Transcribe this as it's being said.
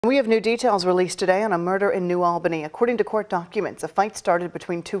We have new details released today on a murder in New Albany. According to court documents, a fight started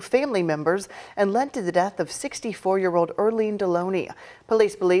between two family members and led to the death of 64-year-old Earlean Deloney.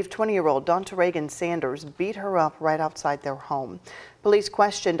 Police believe 20-year-old Donteregan Sanders beat her up right outside their home. Police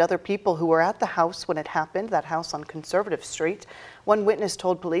questioned other people who were at the house when it happened, that house on Conservative Street. One witness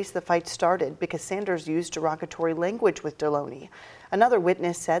told police the fight started because Sanders used derogatory language with Deloney. Another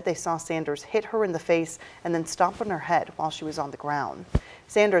witness said they saw Sanders hit her in the face and then stomp on her head while she was on the ground.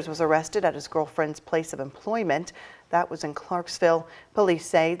 Sanders was arrested at his girlfriend's place of employment. That was in Clarksville. Police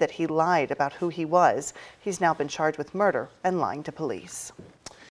say that he lied about who he was. He's now been charged with murder and lying to police.